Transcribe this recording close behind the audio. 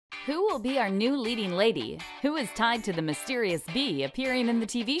Who will be our new leading lady? Who is tied to the mysterious bee appearing in the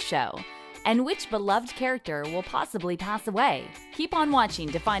TV show? And which beloved character will possibly pass away? Keep on watching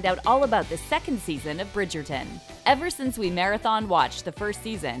to find out all about the second season of Bridgerton. Ever since we marathon watched the first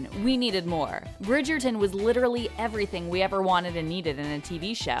season, we needed more. Bridgerton was literally everything we ever wanted and needed in a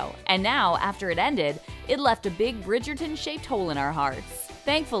TV show, and now, after it ended, it left a big Bridgerton-shaped hole in our hearts.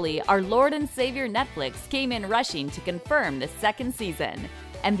 Thankfully, our Lord and Savior Netflix came in rushing to confirm the second season,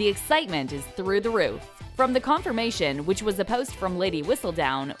 and the excitement is through the roof. From the confirmation, which was a post from Lady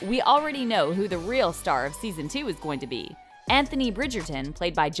Whistledown, we already know who the real star of Season 2 is going to be. Anthony Bridgerton,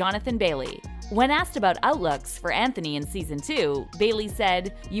 played by Jonathan Bailey. When asked about outlooks for Anthony in Season 2, Bailey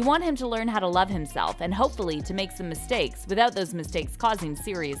said, "You want him to learn how to love himself and hopefully to make some mistakes without those mistakes causing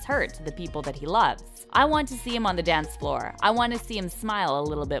serious hurt to the people that he loves. I want to see him on the dance floor. I want to see him smile a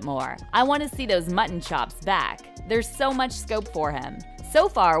little bit more. I want to see those mutton chops back. There's so much scope for him." So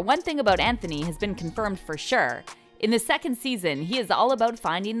far, one thing about Anthony has been confirmed for sure. In the second season, he is all about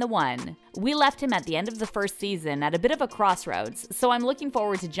finding the one. We left him at the end of the first season at a bit of a crossroads, so I'm looking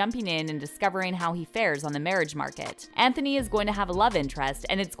forward to jumping in and discovering how he fares on the marriage market. Anthony is going to have a love interest,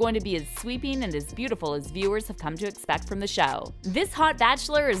 and it's going to be as sweeping and as beautiful as viewers have come to expect from the show. This hot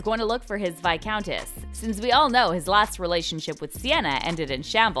bachelor is going to look for his Viscountess, since we all know his last relationship with Sienna ended in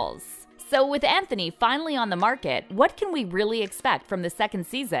shambles. So with Anthony finally on the market, what can we really expect from the second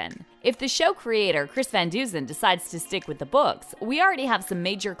season? If the show creator Chris Van Dusen decides to stick with the books, we already have some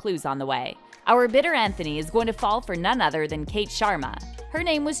major clues on the way. Our bitter Anthony is going to fall for none other than Kate Sharma. Her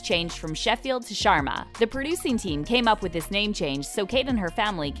name was changed from Sheffield to Sharma. The producing team came up with this name change so Kate and her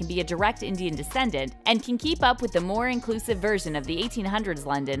family can be a direct Indian descendant and can keep up with the more inclusive version of the 1800s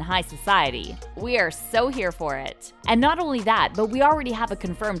London high society. We are so here for it. And not only that, but we already have a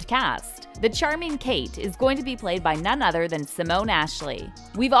confirmed cast. The charming Kate is going to be played by none other than Simone Ashley.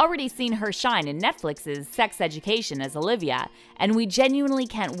 We've already seen her shine in Netflix's Sex Education as Olivia, and we genuinely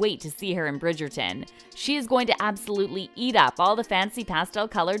can't wait to see her in Bridgerton. She is going to absolutely eat up all the fancy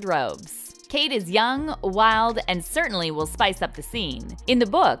pastel-colored robes. Kate is young, wild, and certainly will spice up the scene. In the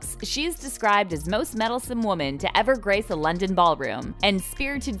books, she is described as most meddlesome woman to ever grace a London ballroom and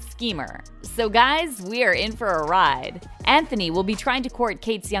spirited schemer. So guys, we are in for a ride. Anthony will be trying to court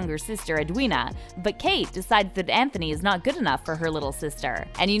Kate's younger sister Edwina, but Kate decides that Anthony is not good enough for her little sister.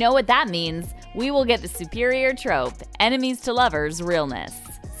 And you know what that means? We will get the superior trope, enemies to lovers realness.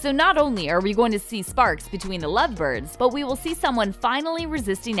 So not only are we going to see sparks between the lovebirds, but we will see someone finally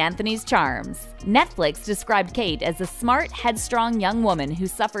resisting Anthony's charms. Netflix described Kate as a smart, headstrong young woman who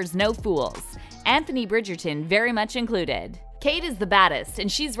suffers no fools, Anthony Bridgerton very much included. Kate is the baddest,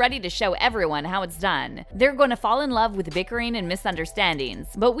 and she's ready to show everyone how it's done. They're going to fall in love with bickering and misunderstandings,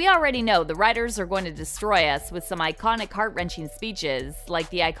 but we already know the writers are going to destroy us with some iconic heart-wrenching speeches, like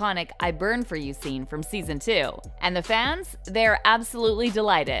the iconic "I burn for you" scene from Season 2. And the fans? They're absolutely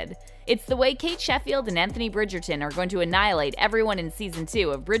delighted. It's the way Kate Sheffield and Anthony Bridgerton are going to annihilate everyone in Season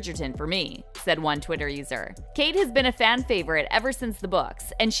 2 of Bridgerton for me, said one Twitter user. Kate has been a fan favorite ever since the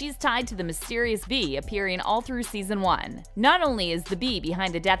books, and she's tied to the mysterious bee appearing all through Season 1. Not only is the bee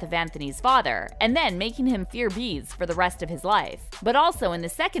behind the death of Anthony's father, and then making him fear bees for the rest of his life, but also in the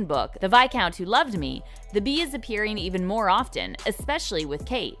second book, The Viscount Who Loved Me, the bee is appearing even more often, especially with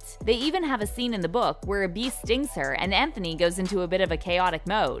Kate. They even have a scene in the book where a bee stings her and Anthony goes into a bit of a chaotic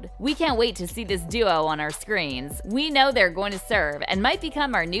mode. We can't wait to see this duo on our screens. We know they're going to serve and might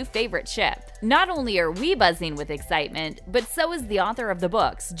become our new favorite ship. Not only are we buzzing with excitement, but so is the author of the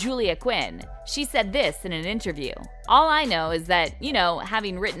books, Julia Quinn. She said this in an interview. "All I know is that,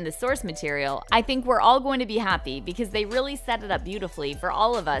 having written the source material, I think we're all going to be happy because they really set it up beautifully for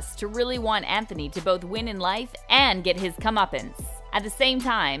all of us to really want Anthony to both win in life and get his comeuppance at the same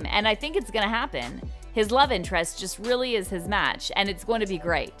time, and I think it's gonna happen. His love interest just really is his match, and it's going to be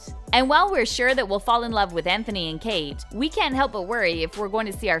great." And while we're sure that we'll fall in love with Anthony and Kate, we can't help but worry if we're going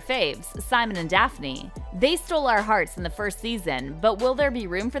to see our faves, Simon and Daphne. They stole our hearts in the first season, but will there be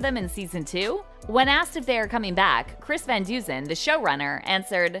room for them in Season 2? When asked if they are coming back, Chris Van Dusen, the showrunner,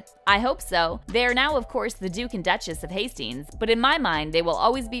 answered, "I hope so. They are now, of course, the Duke and Duchess of Hastings, but in my mind, they will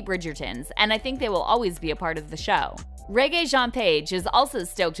always be Bridgertons, and I think they will always be a part of the show." Regé-Jean Page is also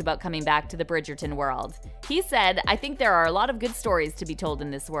stoked about coming back to the Bridgerton world. He said, "I think there are a lot of good stories to be told in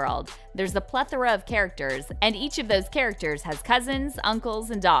this world. There's a plethora of characters, and each of those characters has cousins, uncles,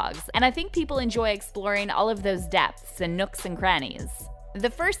 and dogs, and I think people enjoy exploring all of those depths and nooks and crannies." The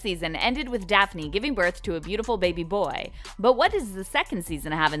first season ended with Daphne giving birth to a beautiful baby boy, but what does the second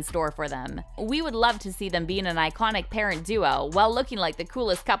season have in store for them? We would love to see them being an iconic parent duo while looking like the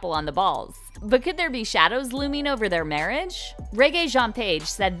coolest couple on the balls. But could there be shadows looming over their marriage? Regé-Jean Page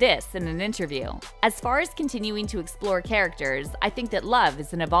said this in an interview: "As far as continuing to explore characters, I think that love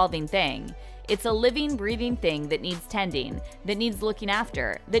is an evolving thing. It's a living, breathing thing that needs tending, that needs looking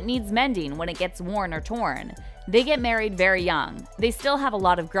after, that needs mending when it gets worn or torn. They get married very young. They still have a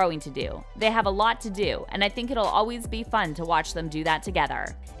lot of growing to do. They have a lot to do, and I think it'll always be fun to watch them do that together."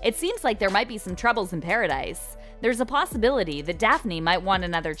 It seems like there might be some troubles in paradise. There's a possibility that Daphne might want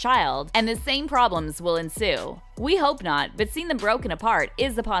another child, and the same problems will ensue. We hope not, but seeing them broken apart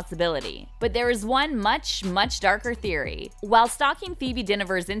is a possibility. But there is one much darker theory. While stalking Phoebe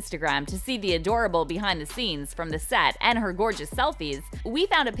Dynevor's Instagram to see the adorable behind the scenes from the set and her gorgeous selfies, we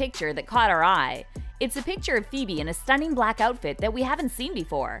found a picture that caught our eye. It's a picture of Phoebe in a stunning black outfit that we haven't seen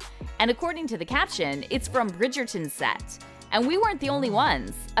before. And according to the caption, it's from Bridgerton set. And we weren't the only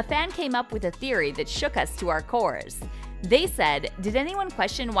ones. A fan came up with a theory that shook us to our cores. They said, "Did anyone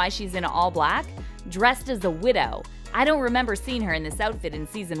question why she's in all black? Dressed as a widow. I don't remember seeing her in this outfit in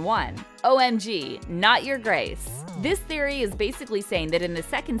season 1. OMG, not your grace." This theory is basically saying that in the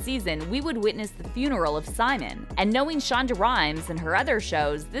second season, we would witness the funeral of Simon. And knowing Shonda Rhimes and her other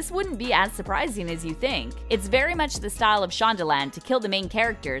shows, this wouldn't be as surprising as you think. It's very much the style of Shondaland to kill the main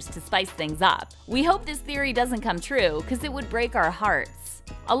characters to spice things up. We hope this theory doesn't come true, because it would break our hearts.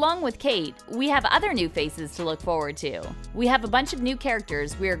 Along with Kate, we have other new faces to look forward to. "We have a bunch of new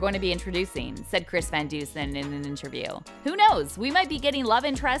characters we are going to be introducing," said Chris Van Dusen in an interview. "Who knows, we might be getting love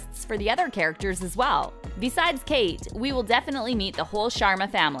interests for the other characters as well." Besides Kate, we will definitely meet the whole Sharma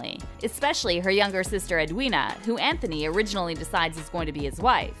family, especially her younger sister Edwina, who Anthony originally decides is going to be his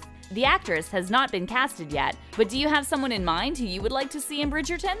wife. The actress has not been casted yet, but do you have someone in mind who you would like to see in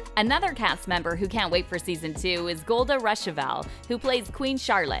Bridgerton? Another cast member who can't wait for season 2 is Golda Rosheuvel, who plays Queen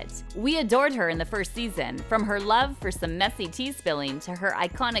Charlotte. We adored her in the first season, from her love for some messy tea spilling to her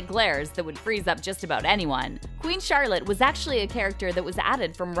iconic glares that would freeze up just about anyone. Queen Charlotte was actually a character that was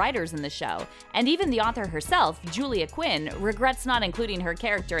added from writers in the show, and even the author herself, Julia Quinn, regrets not including her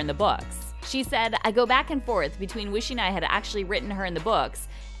character in the books. She said, "I go back and forth between wishing I had actually written her in the books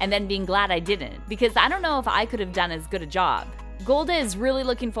and then being glad I didn't, because I don't know if I could have done as good a job." Golda is really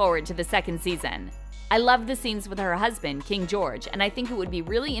looking forward to the second season. "I love the scenes with her husband, King George, and I think it would be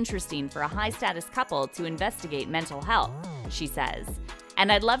really interesting for a high-status couple to investigate mental health," she says.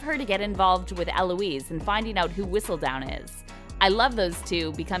 "And I'd love her to get involved with Eloise and finding out who Whistledown is. I love those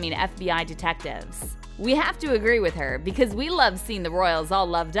two becoming FBI detectives." We have to agree with her, because we love seeing the royals all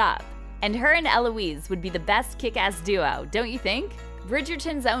loved up. And her and Eloise would be the best kick-ass duo, don't you think?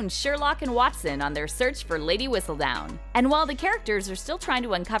 Bridgerton's own Sherlock and Watson on their search for Lady Whistledown. And while the characters are still trying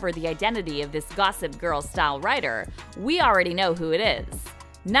to uncover the identity of this Gossip Girl-style writer, we already know who it is.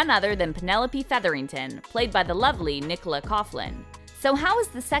 None other than Penelope Featherington, played by the lovely Nicola Coughlan. So how is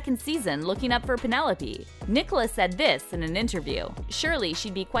the second season looking up for Penelope? Nicola said this in an interview: "Surely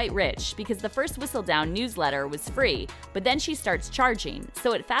she'd be quite rich, because the first Whistledown newsletter was free, but then she starts charging,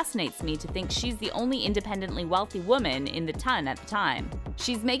 so it fascinates me to think she's the only independently wealthy woman in the ton at the time.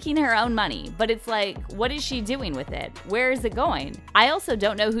 She's making her own money, but it's like, what is she doing with it? Where is it going? I also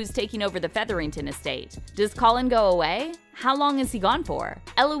don't know who's taking over the Featherington estate. Does Colin go away? How long is he gone for?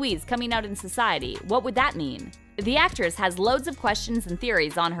 Eloise coming out in society, what would that mean?" The actress has loads of questions and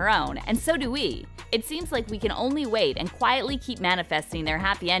theories on her own, and so do we. It seems like we can only wait and quietly keep manifesting their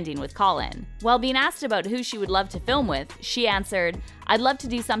happy ending with Colin. While being asked about who she would love to film with, she answered, "I'd love to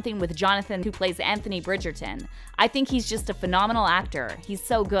do something with Jonathan, who plays Anthony Bridgerton. I think he's just a phenomenal actor. He's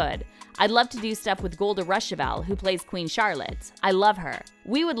so good. I'd love to do stuff with Golda Rosheuvel, who plays Queen Charlotte. I love her."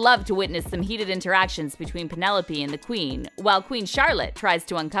 We would love to witness some heated interactions between Penelope and the Queen, while Queen Charlotte tries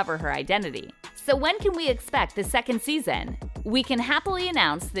to uncover her identity. So when can we expect the second season? We can happily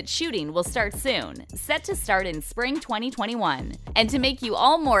announce that shooting will start soon, set to start in spring 2021. And to make you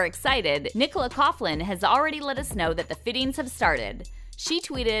all more excited, Nicola Coughlan has already let us know that the fittings have started. She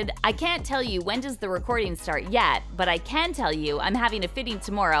tweeted, "I can't tell you when does the recording start yet, but I can tell you I'm having a fitting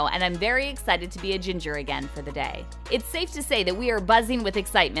tomorrow and I'm very excited to be a ginger again for the day." It's safe to say that we are buzzing with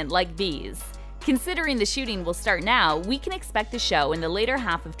excitement like bees. Considering the shooting will start now, we can expect the show in the later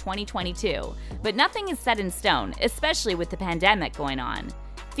half of 2022, but nothing is set in stone, especially with the pandemic going on.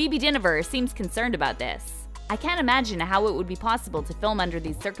 Phoebe Dynevor seems concerned about this. "I can't imagine how it would be possible to film under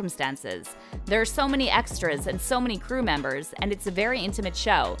these circumstances. There are so many extras and so many crew members, and it's a very intimate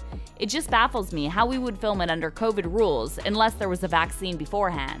show. It just baffles me how we would film it under COVID rules unless there was a vaccine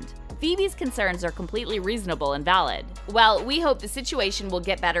beforehand." Phoebe's concerns are completely reasonable and valid. Well, we hope the situation will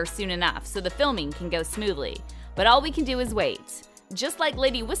get better soon enough so the filming can go smoothly. But all we can do is wait. Just like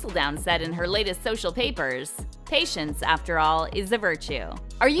Lady Whistledown said in her latest social papers, patience, after all, is a virtue.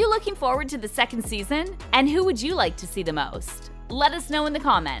 Are you looking forward to the second season? And who would you like to see the most? Let us know in the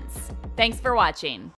comments. Thanks for watching.